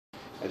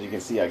As you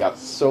can see, I got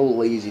so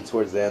lazy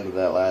towards the end of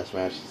that last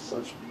match.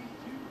 Such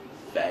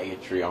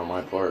faggotry on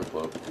my part,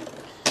 but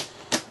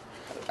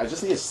I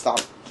just need to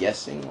stop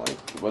guessing.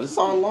 Like, but it's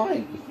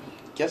online.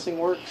 Guessing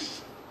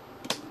works.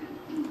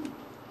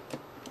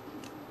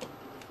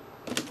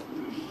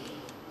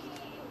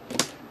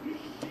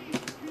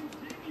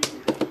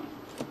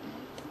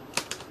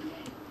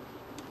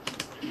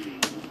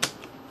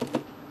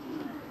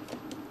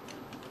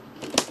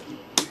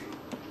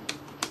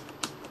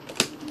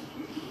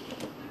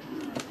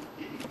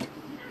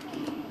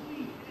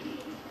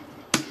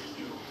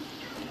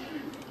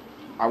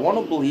 I want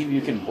to believe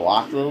you can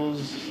block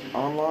those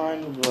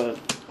online, but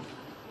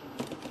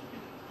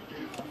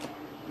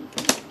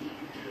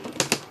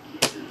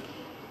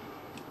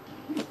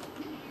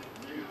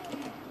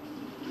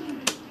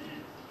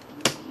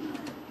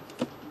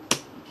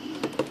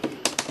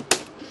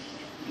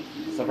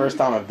it's the first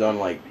time I've done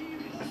like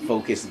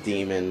Focus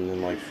Demon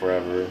in like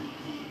forever,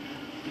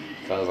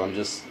 because I'm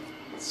just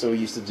so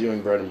used to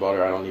doing bread and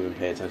butter I don't even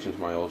pay attention to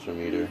my ultra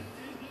meter.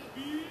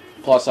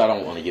 Plus I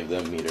don't want to give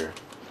them meter.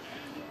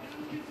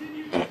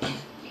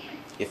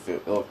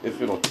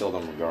 If it'll kill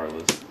them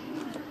regardless.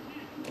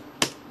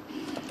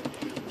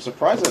 I'm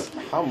surprised at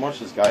how much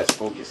this guy is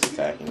focus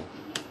attacking.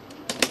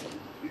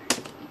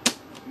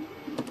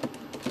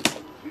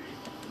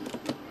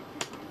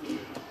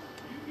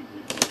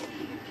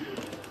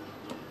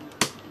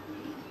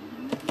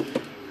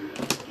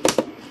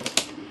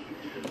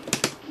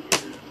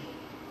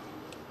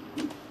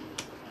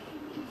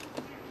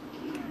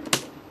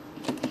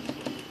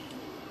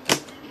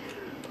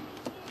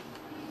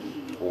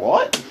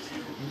 What?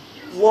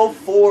 Low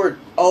forward.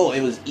 Oh,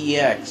 it was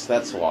EX.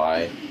 That's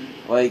why.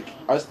 Like,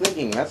 I was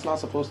thinking, that's not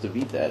supposed to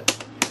beat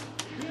that.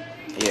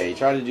 Yeah, he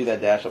tried to do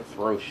that dash up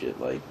throw shit,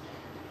 like.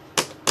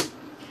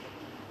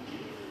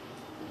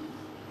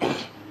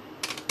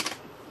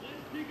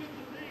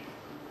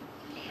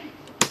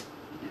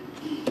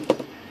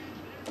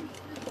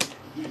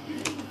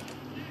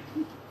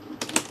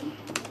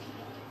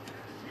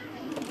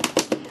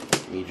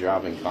 Me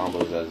dropping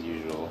combos as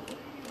usual.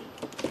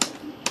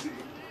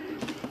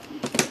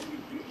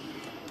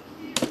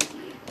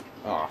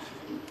 Oh.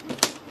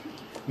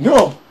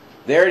 No!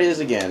 There it is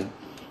again.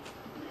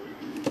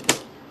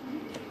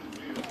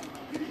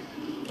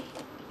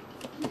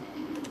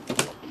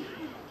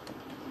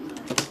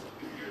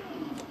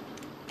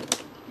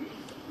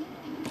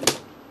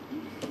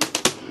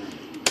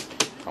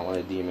 I want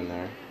a demon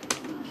there.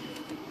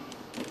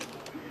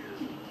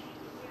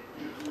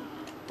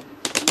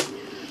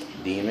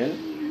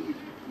 Demon.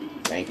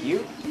 Thank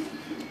you.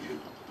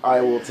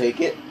 I will take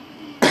it.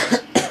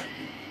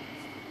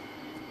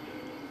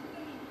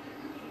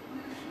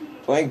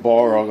 Playing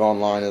Balrog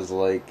online is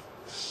like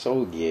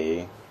so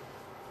gay.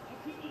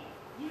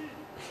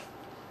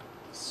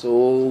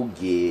 So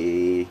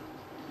gay.